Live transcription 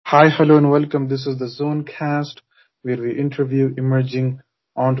Hi, hello, and welcome. This is the Zonecast, where we interview emerging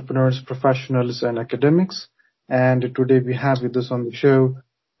entrepreneurs, professionals, and academics. And today we have with us on the show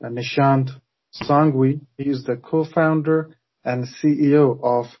Nishant Sangvi. He is the co-founder and CEO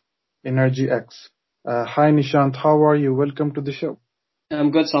of EnergyX. Hi, Nishant. How are you? Welcome to the show.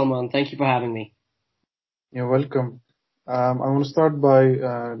 I'm good, Salman. Thank you for having me. You're welcome. I want to start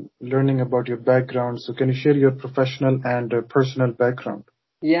by learning about your background. So, can you share your professional and personal background?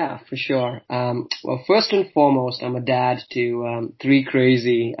 Yeah, for sure. Well, first and foremost, I'm a dad to three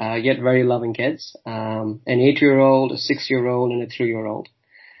crazy yet very loving kids, an 8-year-old, a 6-year-old, and a 3-year-old.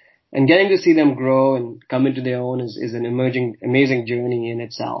 And getting to see them grow and come into their own is an amazing journey in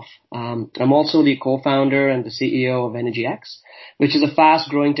itself. I'm also the co-founder and the CEO of EnergyX, which is a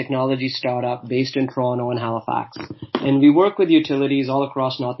fast-growing technology startup based in Toronto and Halifax. And we work with utilities all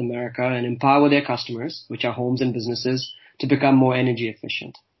across North America and empower their customers, which are homes and businesses, to become more energy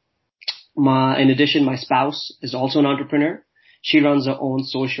efficient. In addition, my spouse is also an entrepreneur. She runs her own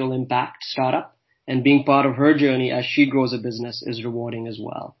social impact startup, and being part of her journey as she grows a business is rewarding as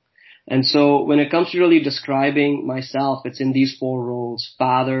well. And so when it comes to really describing myself, it's in these four roles: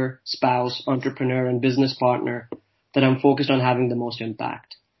 father, spouse, entrepreneur, and business partner that I'm focused on having the most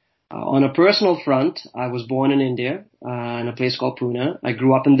impact. On a personal front, I was born in India, in a place called Pune. I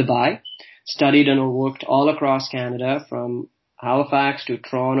grew up in Dubai, studied and worked all across Canada from Halifax to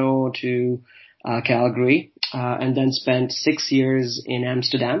Toronto to Calgary, and then spent 6 years in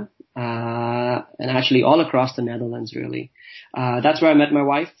Amsterdam, and actually all across the Netherlands, really. That's where I met my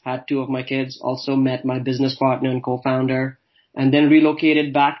wife, had two of my kids, also met my business partner and co-founder, and then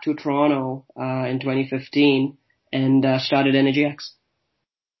relocated back to Toronto in 2015 and started EnergyX.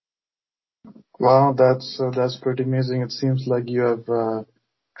 Wow, that's pretty amazing. It seems like you have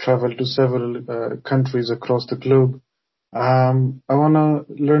traveled to several countries across the globe. I want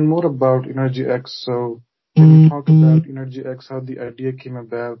to learn more about EnergyX. So, can you talk about EnergyX, how the idea came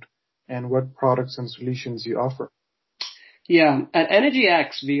about, and what products and solutions you offer? Yeah, at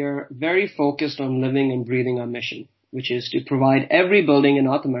EnergyX, we are very focused on living and breathing our mission, which is to provide every building in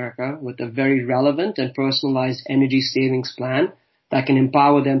North America with a very relevant and personalized energy savings plan that can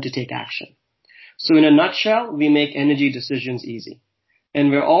empower them to take action. So in a nutshell, we make energy decisions easy. And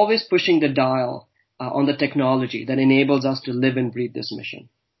we're always pushing the dial on the technology that enables us to live and breathe this mission.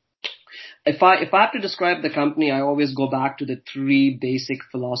 If I have to describe the company, I always go back to the three basic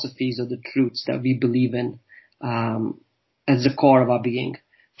philosophies or the truths that we believe in as the core of our being.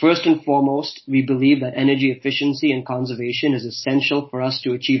 First and foremost, we believe that energy efficiency and conservation is essential for us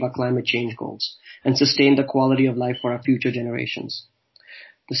to achieve our climate change goals and sustain the quality of life for our future generations.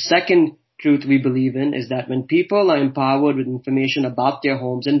 The second truth we believe in is that when people are empowered with information about their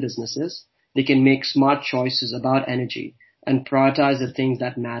homes and businesses, they can make smart choices about energy and prioritize the things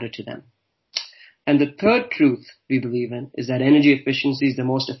that matter to them. And the third truth we believe in is that energy efficiency is the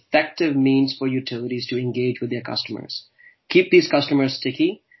most effective means for utilities to engage with their customers, keep these customers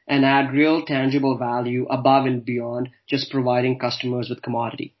sticky, and add real tangible value above and beyond just providing customers with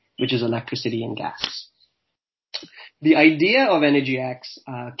commodity, which is electricity and gas. The idea of EnergyX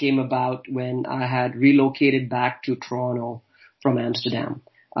came about when I had relocated back to Toronto from Amsterdam.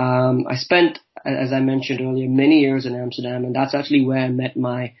 I spent, as I mentioned earlier, many years in Amsterdam, and that's actually where I met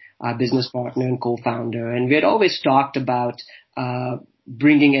my business partner and co-founder. And we had always talked about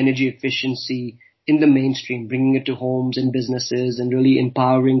bringing energy efficiency in the mainstream, bringing it to homes and businesses, and really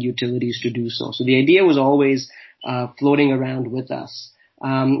empowering utilities to do so. So the idea was always floating around with us.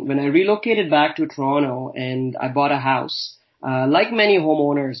 When I relocated back to Toronto and I bought a house, like many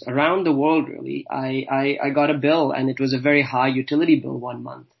homeowners around the world, really, I got a bill, and it was a very high utility bill one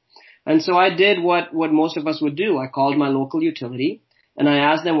month. And so I did what most of us would do. I called my local utility and I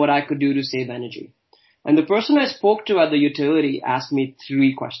asked them what I could do to save energy. And the person I spoke to at the utility asked me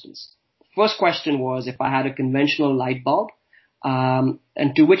three questions. First question was if I had a conventional light bulb,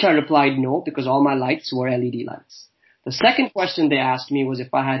 and to which I replied no, because all my lights were LED lights. The second question they asked me was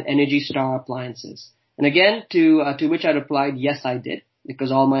if I had Energy Star appliances. And again, to which I replied, yes, I did,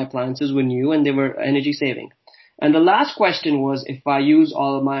 because all my appliances were new and they were energy saving. And the last question was if I use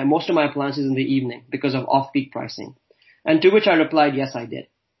most of my appliances in the evening because of off-peak pricing. And to which I replied, yes, I did.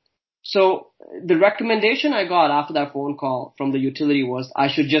 So the recommendation I got after that phone call from the utility was I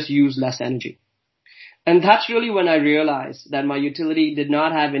should just use less energy. And that's really when I realized that my utility did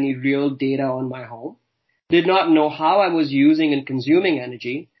not have any real data on my home, did not know how I was using and consuming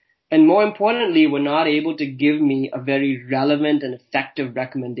energy, and more importantly, were not able to give me a very relevant and effective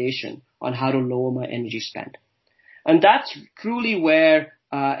recommendation on how to lower my energy spend. And that's truly where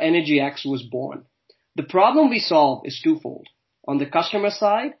EnergyX was born. The problem we solve is twofold. on the customer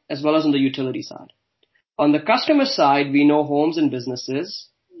side as well as on the utility side. On the customer side, we know homes and businesses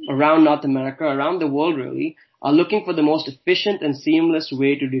around North America, around the world really, are looking for the most efficient and seamless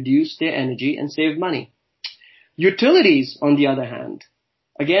way to reduce their energy and save money. Utilities, on the other hand,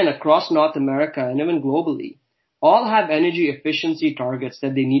 again, across North America and even globally, all have energy efficiency targets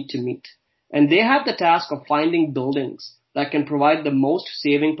that they need to meet. And they have the task of finding buildings that can provide the most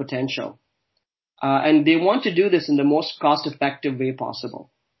saving potential. And they want to do this in the most cost-effective way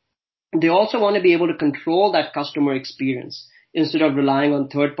possible. They also want to be able to control that customer experience instead of relying on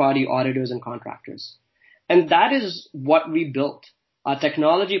third-party auditors and contractors. And that is what we built. Our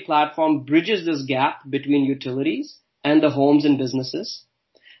technology platform bridges this gap between utilities and the homes and businesses.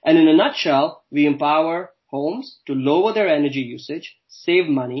 And in a nutshell, we empower homes to lower their energy usage, save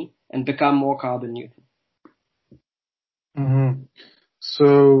money, and become more carbon neutral. Mm-hmm.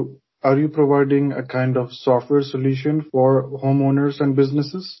 So, are you providing a kind of software solution for homeowners and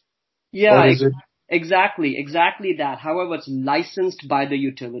businesses? Yeah, Or is it? exactly that. However, it's licensed by the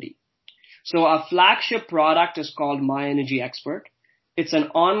utility. So our flagship product is called My Energy Expert. It's an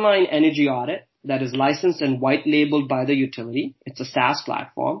online energy audit that is licensed and white labeled by the utility. It's a SaaS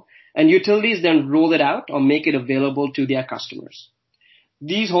platform. And utilities then roll it out or make it available to their customers.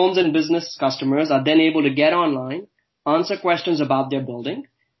 These homes and business customers are then able to get online, answer questions about their building,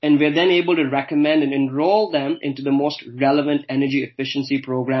 and we're then able to recommend and enroll them into the most relevant energy efficiency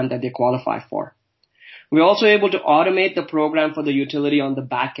program that they qualify for. We're also able to automate the program for the utility on the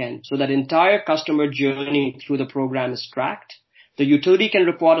back end so that entire customer journey through the program is tracked. The utility can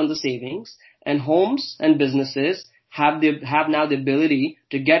report on the savings, and homes and businesses have now the ability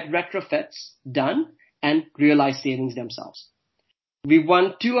to get retrofits done and realize savings themselves. We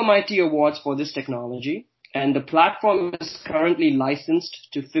won 2 MIT awards for this technology, and the platform is currently licensed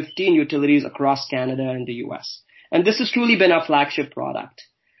to 15 utilities across Canada and the US. And this has truly been our flagship product.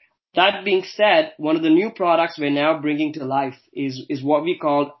 That being said, one of the new products we're now bringing to life is what we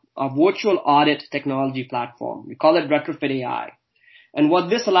call a virtual audit technology platform. We call it Retrofit AI. And what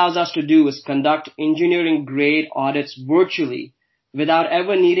this allows us to do is conduct engineering-grade audits virtually without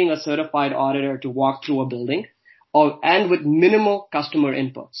ever needing a certified auditor to walk through a building and with minimal customer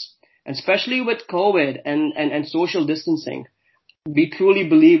inputs. And especially with COVID and social distancing, we truly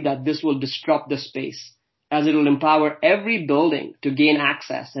believe that this will disrupt the space, as it will empower every building to gain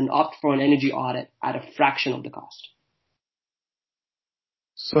access and opt for an energy audit at a fraction of the cost.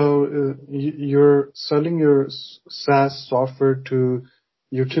 So you're selling your SaaS software to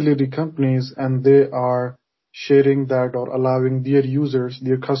utility companies, and they are sharing that or allowing their users,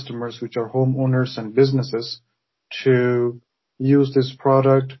 their customers, which are homeowners and businesses, to use this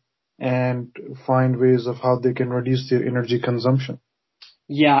product and find ways of how they can reduce their energy consumption.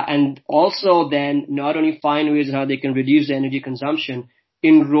 Yeah, and also then not only find ways how they can reduce energy consumption,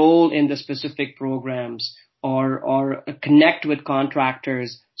 enroll in the specific programs or connect with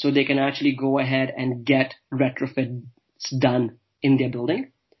contractors so they can actually go ahead and get retrofits done in their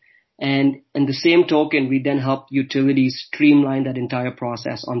building. And in the same token, we then help utilities streamline that entire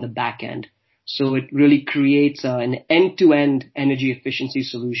process on the back end. So it really creates an end-to-end energy efficiency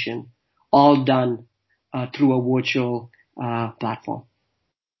solution, all done through a virtual platform.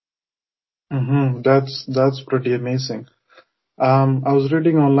 Mm-hmm. That's pretty amazing. I was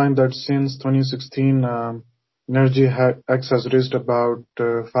reading online that since 2016, EnergyX has raised about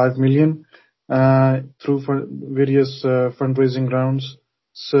 5 million through various fundraising rounds.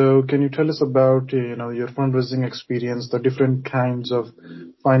 So, can you tell us about your fundraising experience, the different kinds of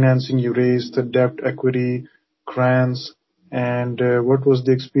financing you raised, the debt, equity, grants, and what was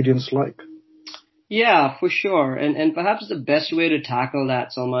the experience like? Yeah, for sure. And perhaps the best way to tackle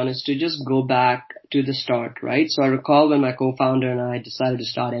that, Salman, is to just go back to the start, right? So I recall when my co-founder and I decided to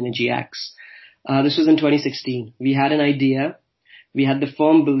start EnergyX. This was in 2016. We had an idea. We had the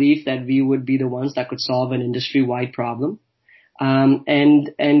firm belief that we would be the ones that could solve an industry-wide problem. And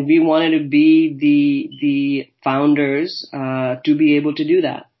we wanted to be the founders, to be able to do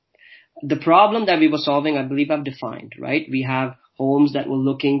that. The problem that we were solving, I believe I've defined, right? We have homes that were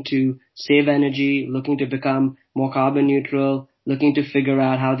looking to save energy, looking to become more carbon neutral, looking to figure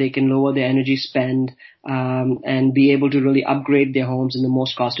out how they can lower their energy spend, and be able to really upgrade their homes in the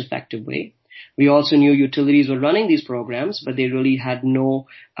most cost-effective way. We also knew utilities were running these programs, but they really had no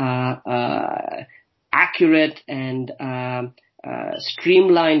accurate and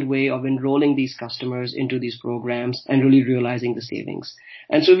streamlined way of enrolling these customers into these programs and really realizing the savings.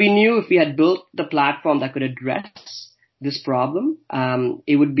 And so we knew if we had built the platform that could address this problem,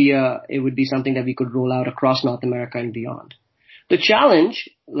 it would be something that we could roll out across North America and beyond. The challenge,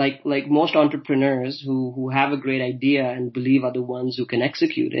 like most entrepreneurs who have a great idea and believe are the ones who can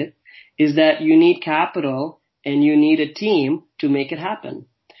execute it, is that you need capital and you need a team to make it happen.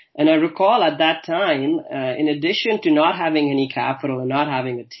 And I recall at that time, in addition to not having any capital and not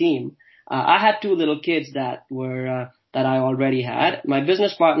having a team, I had two little kids that I already had. My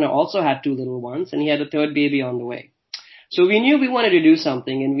business partner also had two little ones, and he had a third baby on the way. So we knew we wanted to do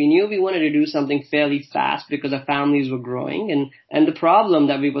something, and we knew we wanted to do something fairly fast because our families were growing, and the problem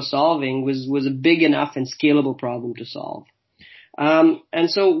that we were solving was a big enough and scalable problem to solve. And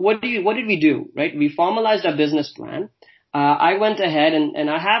so what did we do, right? We formalized our business plan. I went ahead and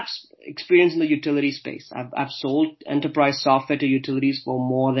I have experience in the utility space. I've sold enterprise software to utilities for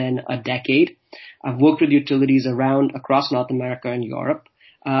more than a decade. I've worked with utilities across North America and Europe.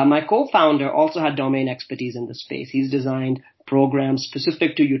 My co-founder also had domain expertise in the space. He's designed programs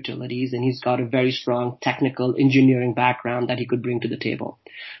specific to utilities, and he's got a very strong technical engineering background that he could bring to the table.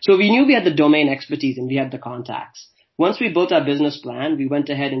 So we knew we had the domain expertise and we had the contacts. Once we built our business plan, we went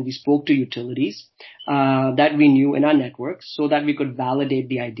ahead and we spoke to utilities that we knew in our networks so that we could validate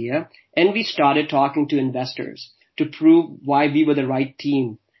the idea. And we started talking to investors to prove why we were the right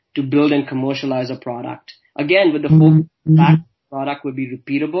team to build and commercialize a product. Again, with the focus that product would be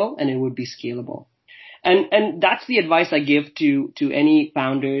repeatable and it would be scalable. And that's the advice I give to any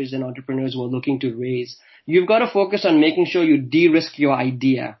founders and entrepreneurs who are looking to raise. You've got to focus on making sure you de-risk your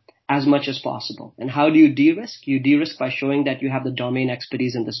idea as much as possible. And how do you de-risk? You de-risk by showing that you have the domain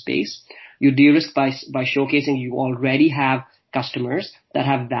expertise in the space. You de-risk by showcasing you already have customers that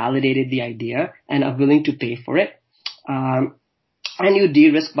have validated the idea and are willing to pay for it. And you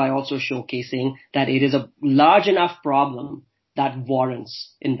de-risk by also showcasing that it is a large enough problem that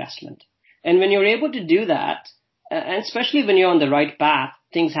warrants investment. And when you're able to do that, and especially when you're on the right path,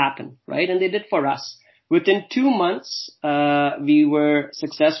 things happen, right? And they did for us. Within 2 months, we were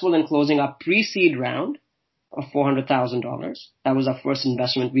successful in closing our pre-seed round of $400,000. That was our first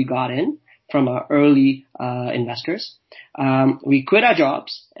investment we got in from our early investors. We quit our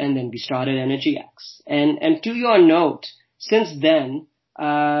jobs and then we started EnergyX. And to your note, since then,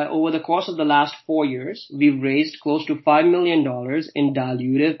 over the course of the last 4 years, we've raised close to $5 million in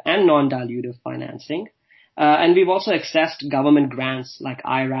dilutive and non-dilutive financing. And we've also accessed government grants like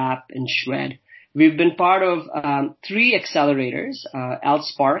IRAP and SHRED. We've been part of 3 accelerators,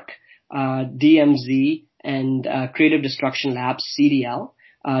 AltSpark, DMZ, and Creative Destruction Labs, CDL,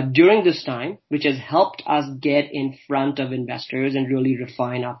 during this time, which has helped us get in front of investors and really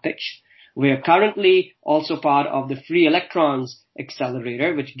refine our pitch. We're currently also part of the Free Electrons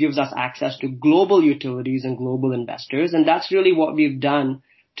Accelerator, which gives us access to global utilities and global investors. And that's really what we've done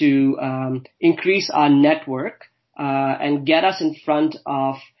to increase our network and get us in front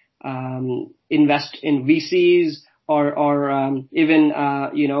of invest in VCs or even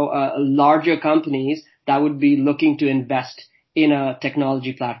larger companies that would be looking to invest in a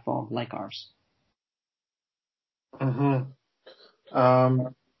technology platform like ours. Mm-hmm.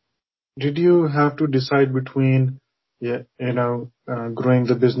 Did you have to decide between growing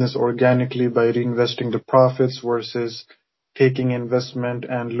the business organically by reinvesting the profits versus taking investment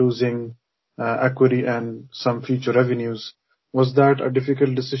and losing equity and some future revenues? Was that a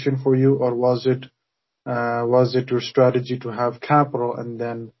difficult decision for you, or was it your strategy to have capital and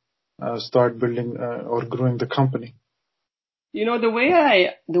then start building or growing the company? The way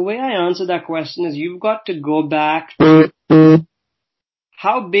I answer that question is you've got to go back to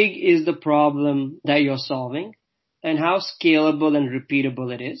how big is the problem that you're solving and how scalable and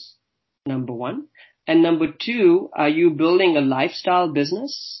repeatable it is, number one. And number two, are you building a lifestyle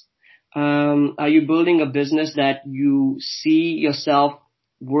business? Are you building a business that you see yourself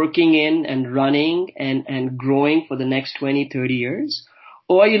working in and running and growing for the next 20, 30 years?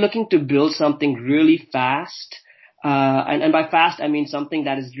 Or are you looking to build something really fast? And by fast, I mean something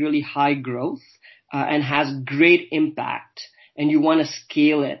that is really high growth and has great impact, and you want to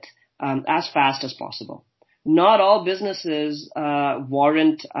scale it as fast as possible. Not all businesses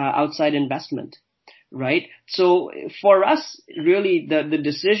warrant outside investment. Right. So for us, really, the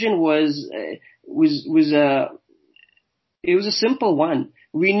decision was a simple one.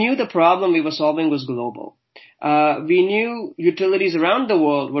 We knew the problem we were solving was global. We knew utilities around the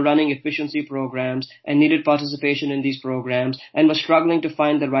world were running efficiency programs and needed participation in these programs and were struggling to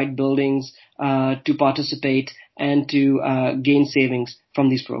find the right buildings to participate and to gain savings from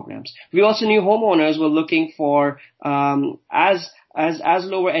these programs. We also knew homeowners were looking for as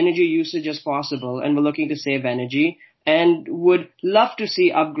lower energy usage as possible and were looking to save energy and would love to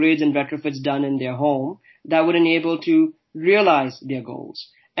see upgrades and retrofits done in their home that would enable to realize their goals.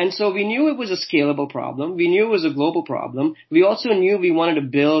 And so we knew it was a scalable problem. We knew it was a global problem. We also knew we wanted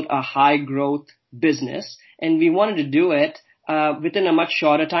to build a high growth business, and we wanted to do it within a much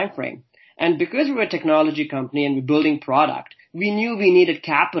shorter time frame. And because we're a technology company and we're building product, we knew we needed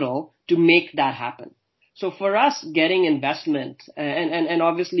capital to make that happen. So for us, getting investment and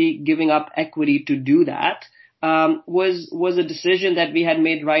obviously giving up equity to do that was a decision that we had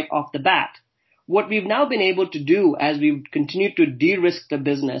made right off the bat. What we've now been able to do as we've continued to de-risk the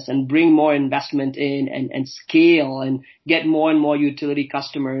business and bring more investment in and scale and get more and more utility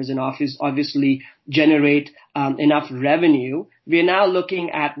customers and obviously generate enough revenue, we're now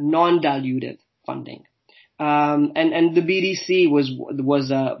looking at non-dilutive funding. And the BDC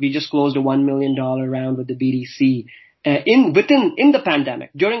we just closed a $1 million round with the BDC in the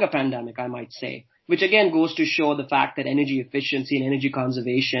pandemic, during a pandemic, I might say, which again goes to show the fact that energy efficiency and energy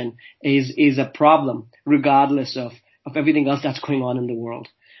conservation is a problem regardless of everything else that's going on in the world.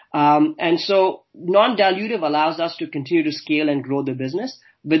 And so non-dilutive allows us to continue to scale and grow the business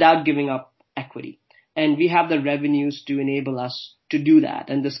without giving up equity. And we have the revenues to enable us to do that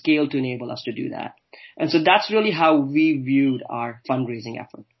and the scale to enable us to do that. And so that's really how we viewed our fundraising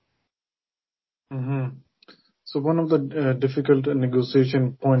effort. Mm-hmm. So one of the difficult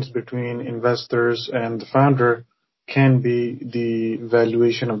negotiation points between investors and the founder can be the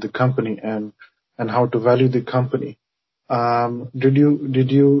valuation of the company and how to value the company. Did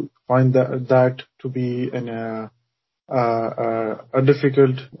you find that to be a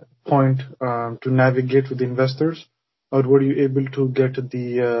difficult point to navigate with investors, or were you able to get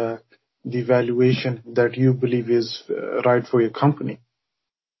the valuation that you believe is right for your company?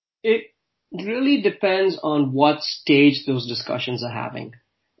 It really depends on what stage those discussions are having,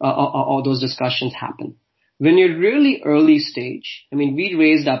 or those discussions happen. When you're really early stage, I mean, we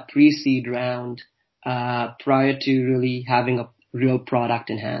raised our pre-seed round prior to really having a real product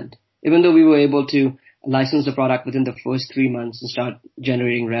in hand. Even though we were able to license the product within the first 3 months and start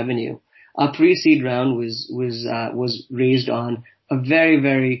generating revenue, our pre-seed round was raised on a very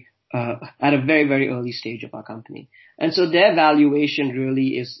very early stage of our company. And so their valuation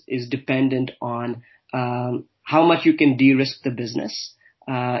really is dependent on how much you can de-risk the business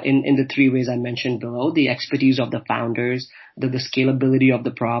in the 3 ways I mentioned below: the expertise of the founders, the scalability of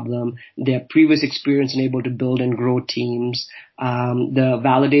the problem, their previous experience in able to build and grow teams, the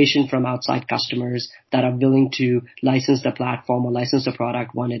validation from outside customers that are willing to license the platform or license the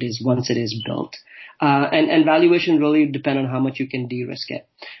product once it is built. And valuation really depend on how much you can de-risk it.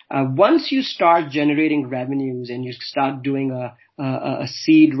 Once you start generating revenues and you start doing a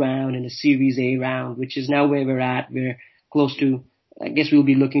seed round and a Series A round, which is now where we're at, we're close to, I guess we'll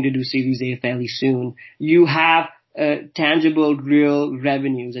be looking to do Series A fairly soon. You have tangible, real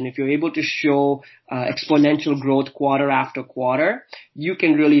revenues, and if you're able to show exponential growth quarter after quarter, you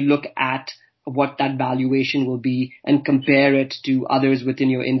can really look at what that valuation will be and compare it to others within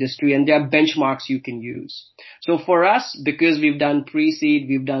your industry, and there are benchmarks you can use. So for us, because we've done pre-seed,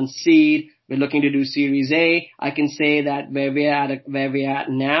 we've done seed, we're looking to do Series A, I can say that where we're at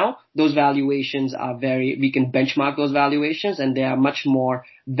now, those valuations are we can benchmark those valuations, and they are much more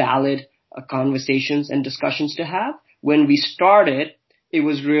valid conversations and discussions to have. When we started, it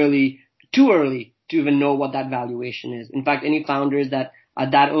was really too early to even know what that valuation is. In fact, any founders that are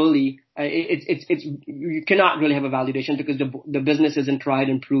that early, you cannot really have a validation because the business isn't tried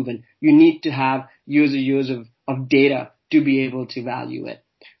and proven. You need to have years of data to be able to value it.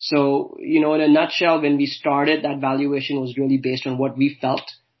 So, in a nutshell, when we started, that valuation was really based on what we felt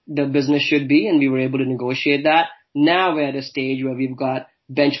the business should be, and we were able to negotiate that. Now we're at a stage where we've got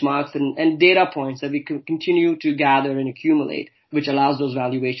benchmarks and data points that we can continue to gather and accumulate, which allows those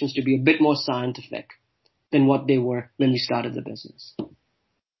valuations to be a bit more scientific than what they were when we started the business.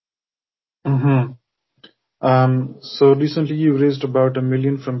 Mm-hmm. So recently you raised about $1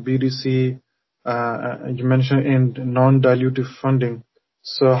 million from BDC. You mentioned in non-dilutive funding.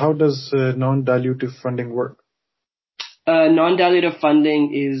 So how does non-dilutive funding work? Non-dilutive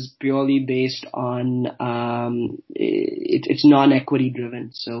funding is purely based on it's non-equity driven,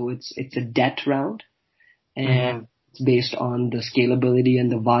 so it's a debt round, and it's based on the scalability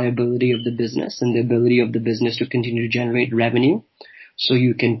and the viability of the business and the ability of the business to continue to generate revenue, so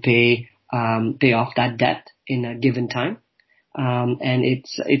you can pay off that debt in a given time. And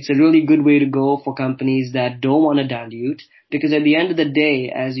it's a really good way to go for companies that don't want to dilute, because at the end of the day,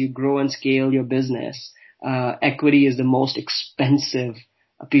 as you grow and scale your business, equity is the most expensive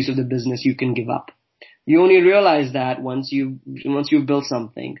piece of the business you can give up. You only realize that once you've built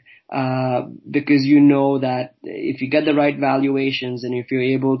something, because you know that if you get the right valuations and if you're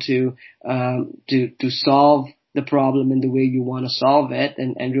able to solve the problem in the way you want to solve it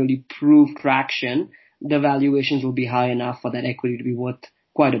and really prove traction, the valuations will be high enough for that equity to be worth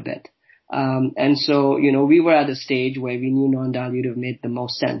quite a bit. And so, we were at a stage where we knew non-dilutive made the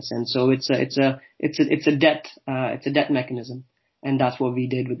most sense. And so it's a debt mechanism. And that's what we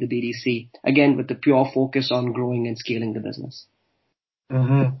did with the BDC. Again, with the pure focus on growing and scaling the business.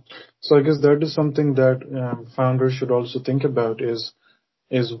 Mm-hmm. So I guess that is something that founders should also think about is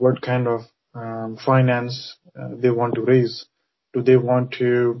what kind of finance they want to raise. Do they want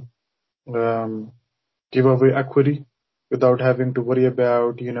to give away equity without having to worry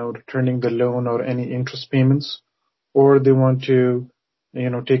about, returning the loan or any interest payments, or they want to,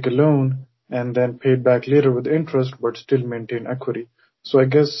 take a loan and then pay it back later with interest, but still maintain equity. So I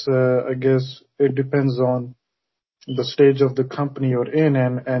guess it depends on the stage of the company you're in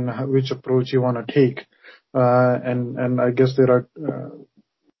and which approach you want to take. And I guess there are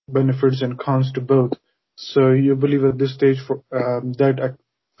benefits and cons to both. So you believe at this stage for that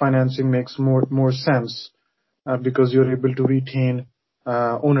financing makes more sense because you're able to retain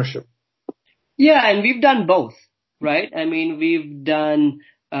ownership. Yeah, and we've done both, right? I mean, we've done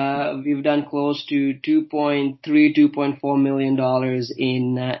close to $2.4 million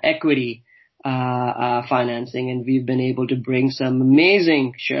in equity financing, and we've been able to bring some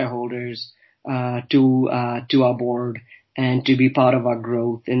amazing shareholders to our board and to be part of our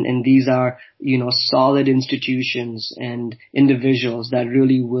growth. And these are, solid institutions and individuals that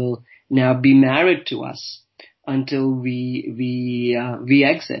really will now be married to us until we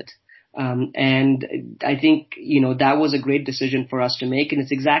exit. And I think, that was a great decision for us to make, and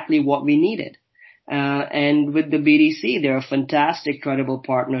it's exactly what we needed. And with the BDC, they're a fantastic, credible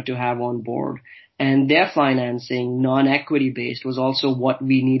partner to have on board. And their financing, non-equity based, was also what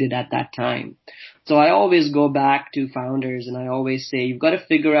we needed at that time. So I always go back to founders and I always say, you've got to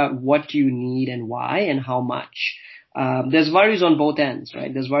figure out what you need and why and how much. There's worries on both ends,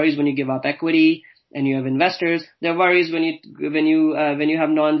 right? There's worries when you give up equity and you have investors. There are worries when you have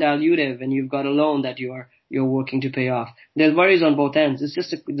non-dilutive and you've got a loan that you're working to pay off. There's worries on both ends. It's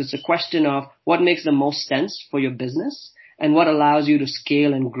just a question of what makes the most sense for your business and what allows you to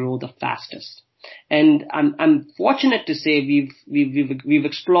scale and grow the fastest. And I'm fortunate to say we've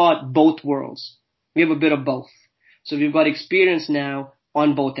explored both worlds. We have a bit of both. So we've got experience now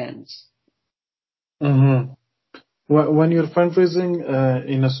on both ends. Mm-hmm. When you're fundraising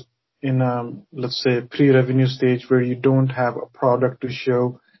in a let's say pre-revenue stage where you don't have a product to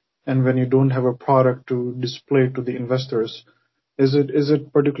show, and when you don't have a product to display to the investors, is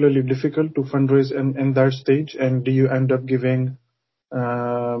it particularly difficult to fundraise in that stage? And do you end up giving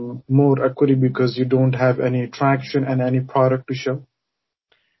more equity because you don't have any traction and any product to show?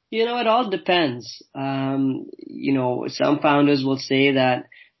 It all depends. Some founders will say that,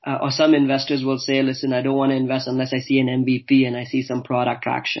 or some investors will say, listen, I don't want to invest unless I see an MVP and I see some product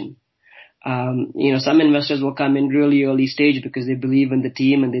traction. Some investors will come in really early stage because they believe in the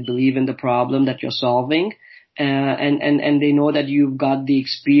team and they believe in the problem that you're solving. And they know that you've got the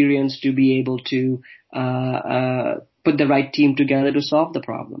experience to be able to, put the right team together to solve the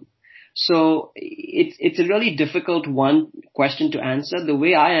problem. So it's a really difficult question to answer. The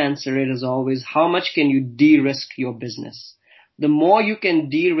way I answer it is always, how much can you de-risk your business? The more you can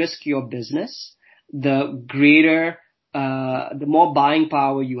de-risk your business, the greater, the more buying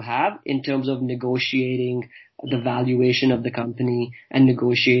power you have in terms of negotiating the valuation of the company and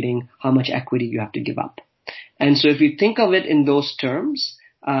negotiating how much equity you have to give up. And so if you think of it in those terms,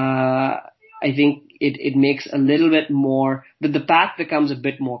 I think it makes a little bit more, that the path becomes a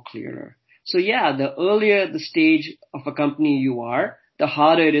bit more clearer. So yeah, the earlier the stage of a company you are, the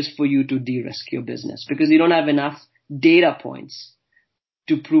harder it is for you to de-risk your business because you don't have enough data points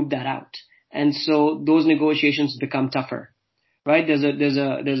to prove that out. And so those negotiations become tougher, right? There's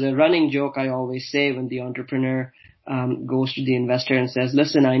a running joke I always say when the entrepreneur goes to the investor and says,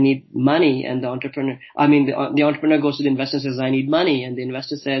 listen, I need money. And the entrepreneur goes to the investor and says, I need money. And the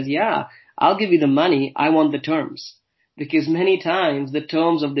investor says, yeah, I'll give you the money. I want the terms. Because many times the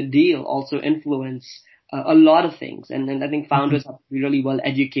terms of the deal also influence a lot of things. And I think founders have to be really well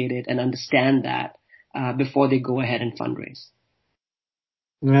educated and understand that before they go ahead and fundraise.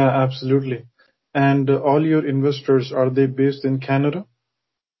 Yeah, absolutely. And all your investors, are they based in Canada?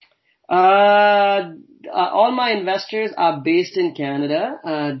 All my investors are based in Canada.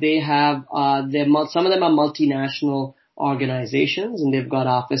 Some of them are multinational organizations, and they've got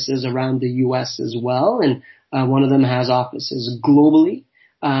offices around the U.S. as well. And one of them has offices globally.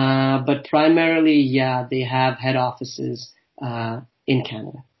 But primarily, yeah, they have head offices in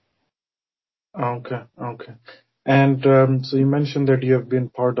Canada. Okay. And so you mentioned that you have been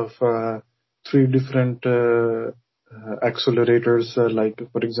part of three different accelerators, like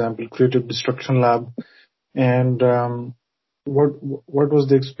for example, Creative Destruction Lab. And what what was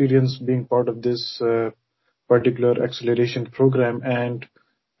the experience being part of this particular acceleration program? And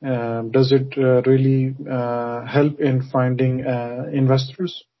does it really help in finding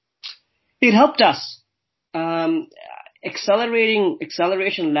investors? It helped us. Um, acceleration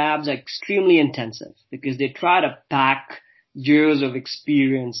labs are extremely intensive because they try to pack years of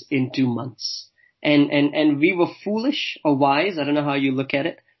experience into months. And we were foolish or wise, I don't know how you look at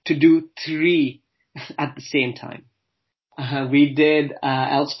it, to do three at the same time. We did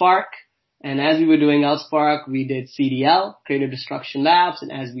LSpark, and as we were doing LSpark, we did CDL, Creative Destruction Labs,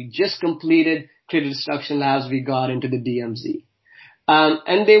 and as we just completed Creative Destruction Labs, we got into the DMZ.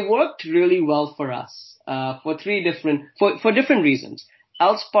 And they worked really well for us for different reasons.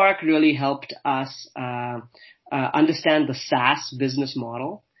 LSpark really helped us understand the SaaS business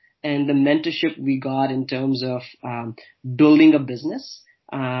model and the mentorship we got in terms of building a business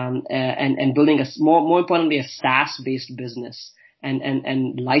and building more importantly a SaaS based business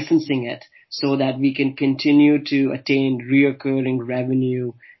and licensing it so that we can continue to attain reoccurring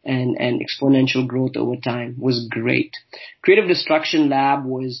revenue and exponential growth over time was great. Creative Destruction Lab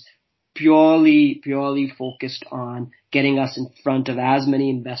was purely focused on getting us in front of as many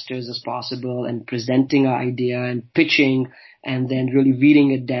investors as possible and presenting our idea and pitching and then really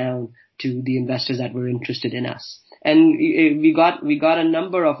reading it down to the investors that were interested in us. And we got a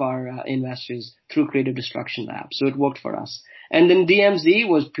number of our investors through Creative Destruction Lab, so it worked for us. And then DMZ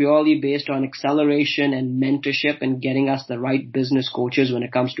was purely based on acceleration and mentorship and getting us the right business coaches when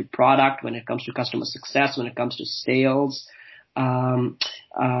it comes to product, when it comes to customer success, when it comes to sales, and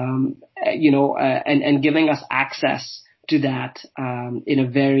giving us access to that in a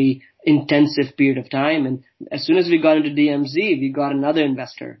very intensive period of time. And as soon as we got into DMZ, we got another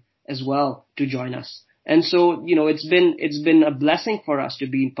investor as well to join us. And so, it's been a blessing for us to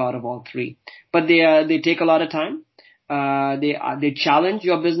be part of all three. But they take a lot of time. They challenge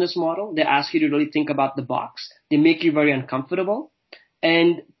your business model. They ask you to really think about the box. They make you very uncomfortable.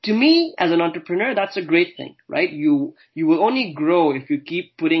 And to me, as an entrepreneur, that's a great thing, right? You will only grow if you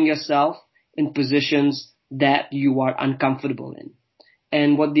keep putting yourself in positions that you are uncomfortable in.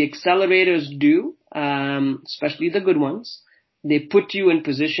 And what the accelerators do, especially the good ones, they put you in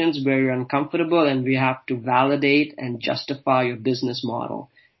positions where you're uncomfortable and we have to validate and justify your business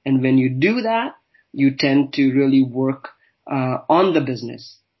model. And when you do that, you tend to really work on the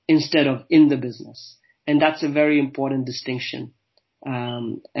business instead of in the business. And that's a very important distinction.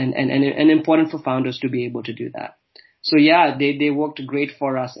 And important for founders to be able to do that. So yeah, they worked great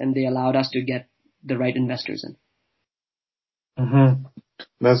for us and they allowed us to get the right investors in. Mm-hmm.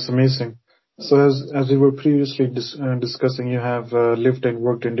 That's amazing. So as we were previously discussing, you have lived and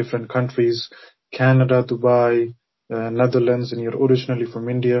worked in different countries, Canada, Dubai, Netherlands, and you're originally from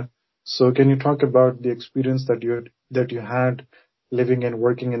India. So can you talk about the experience that you had living and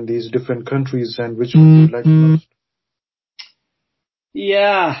working in these different countries, and which one you liked most?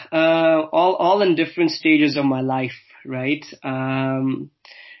 Yeah, all in different stages of my life, right?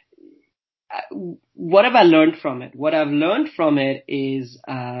 What have I learned from it? What I've learned from it is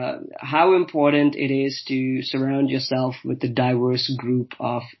how important it is to surround yourself with a diverse group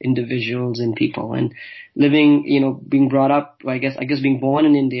of individuals and people. And living, being brought up, I guess being born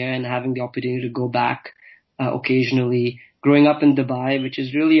in India and having the opportunity to go back occasionally, growing up in Dubai, which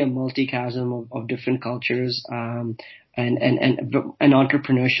is really a multi-chasm of different cultures, and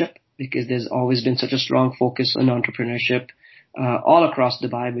entrepreneurship, because there's always been such a strong focus on entrepreneurship all across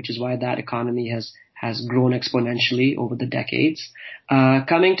Dubai, which is why that economy has grown exponentially over the decades.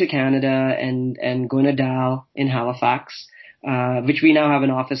 Coming to Canada and going to Dal in Halifax, which we now have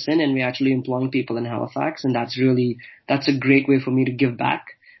an office in, and we're actually employing people in Halifax, and that's a great way for me to give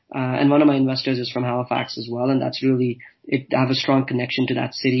back. And one of my investors is from Halifax as well, and that's really I have a strong connection to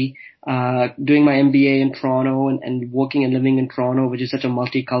that city. Doing my MBA in Toronto and working and living in Toronto, which is such a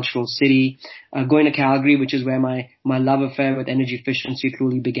multicultural city. Going to Calgary, which is where my love affair with energy efficiency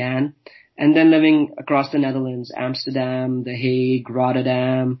truly began. And then living across the Netherlands, Amsterdam, The Hague,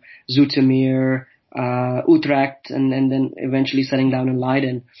 Rotterdam, Zoetermeer, Utrecht, and then eventually settling down in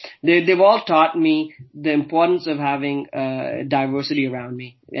Leiden. They've all taught me the importance of having diversity around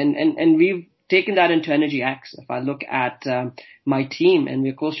me. And we've taken that into Energy X. If I look at my team, and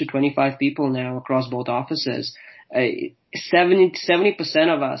we're close to 25 people now across both offices, 70%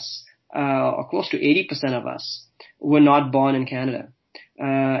 of us, or close to 80% of us, were not born in Canada.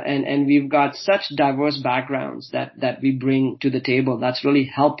 And we've got such diverse backgrounds that we bring to the table. That's really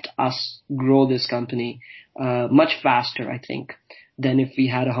helped us grow this company much faster, I think, than if we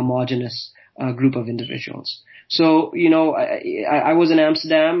had a homogenous group of individuals. So, I was in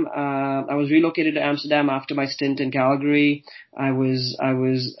Amsterdam. I was relocated to Amsterdam after my stint in Calgary. I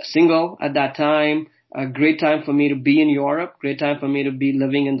was single at that time. A great time for me to be in Europe. Great time for me to be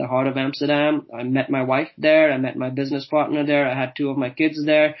living in the heart of Amsterdam. I met my wife there. I met my business partner there. I had two of my kids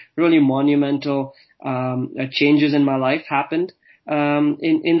there. Really monumental changes in my life happened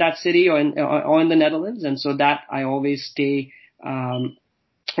in that city or in the Netherlands, and so that I always stay.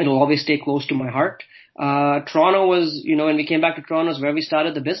 It'll always stay close to my heart. Toronto was, when we came back to Toronto, is where we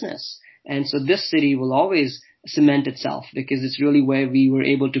started the business. And so this city will always cement itself because it's really where we were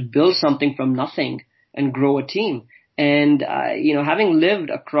able to build something from nothing and grow a team. And, having lived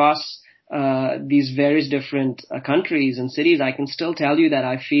across these various different countries and cities, I can still tell you that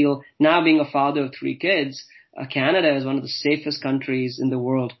I feel now being a father of three kids, Canada is one of the safest countries in the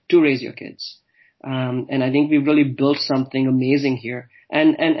world to raise your kids. And I think we've really built something amazing here.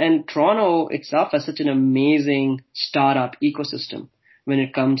 And Toronto itself has such an amazing startup ecosystem when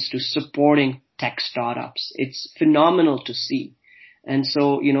it comes to supporting tech startups. It's phenomenal to see. And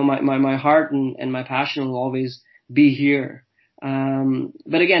so, my heart and my passion will always be here.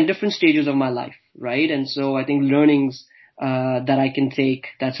 But again, different stages of my life, right? And so I think learnings, that I can take,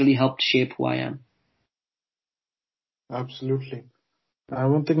 that's really helped shape who I am. Absolutely.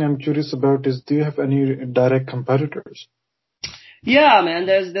 One thing I'm curious about is, do you have any direct competitors? Yeah, man,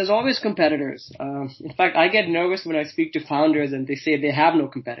 there's always competitors. In fact, I get nervous when I speak to founders and they say they have no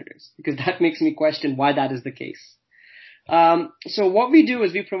competitors because that makes me question why that is the case. So what we do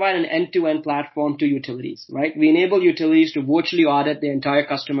is we provide an end-to-end platform to utilities, right? We enable utilities to virtually audit their entire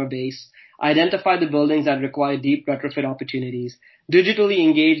customer base, identify the buildings that require deep retrofit opportunities, digitally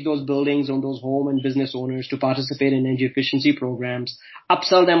engage those buildings on those home and business owners to participate in energy efficiency programs,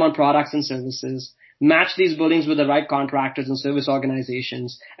 upsell them on products and services, match these buildings with the right contractors and service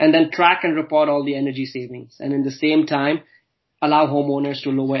organizations, and then track and report all the energy savings. And in the same time, allow homeowners to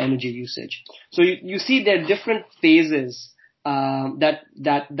lower energy usage. So you see there are different phases that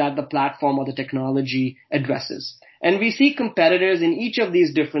the platform or the technology addresses. And we see competitors in each of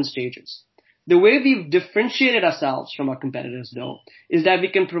these different stages. The way we've differentiated ourselves from our competitors, though, is that we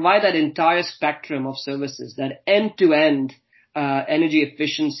can provide that entire spectrum of services, that end-to-end energy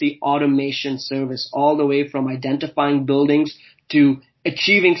efficiency automation service, all the way from identifying buildings to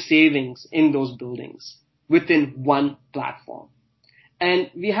achieving savings in those buildings within one platform. And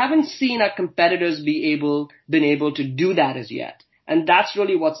we haven't seen our competitors been able to do that as yet. And that's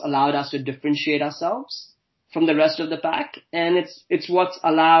really what's allowed us to differentiate ourselves from the rest of the pack. And it's what's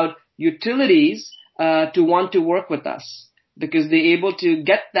allowed utilities to want to work with us because they're able to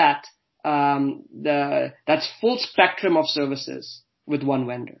get that that's full spectrum of services with one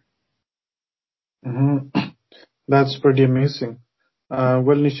vendor. Mm-hmm. That's pretty amazing. Well,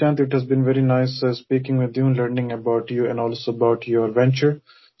 Nishant, it has been very nice speaking with you and learning about you and also about your venture.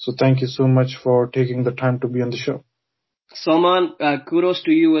 So thank you so much for taking the time to be on the show. Salman, kudos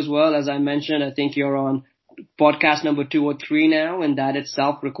to you as well. As I mentioned, I think you're on podcast number 2 or 3 now, and that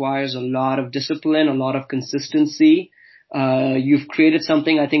itself requires a lot of discipline, a lot of consistency. You've created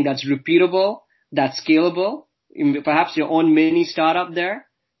something I think that's repeatable, that's scalable, perhaps your own mini startup there.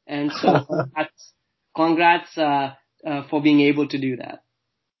 And so congrats for being able to do that.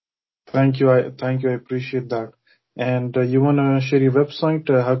 Thank you. I appreciate that. And you want to share your website?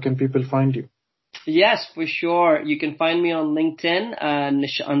 How can people find you? Yes, for sure. You can find me on LinkedIn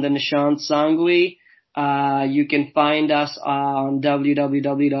under Nishant Sanghvi. You can find us on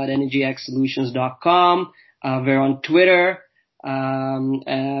www.energyxsolutions.com. We're on Twitter.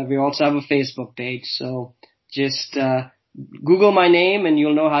 We also have a Facebook page. So just Google my name and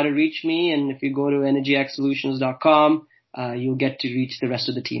you'll know how to reach me. And if you go to energyxsolutions.com, you'll get to reach the rest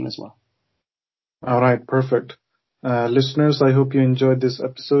of the team as well. All right, perfect. Listeners, I hope you enjoyed this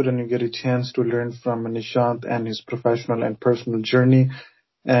episode and you get a chance to learn from Nishant and his professional and personal journey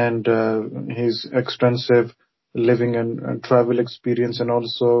and his extensive living and travel experience, and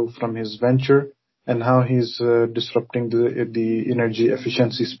also from his venture and how he's disrupting the energy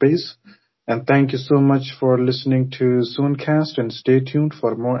efficiency space. And thank you so much for listening to Zonecast, and stay tuned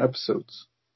for more episodes.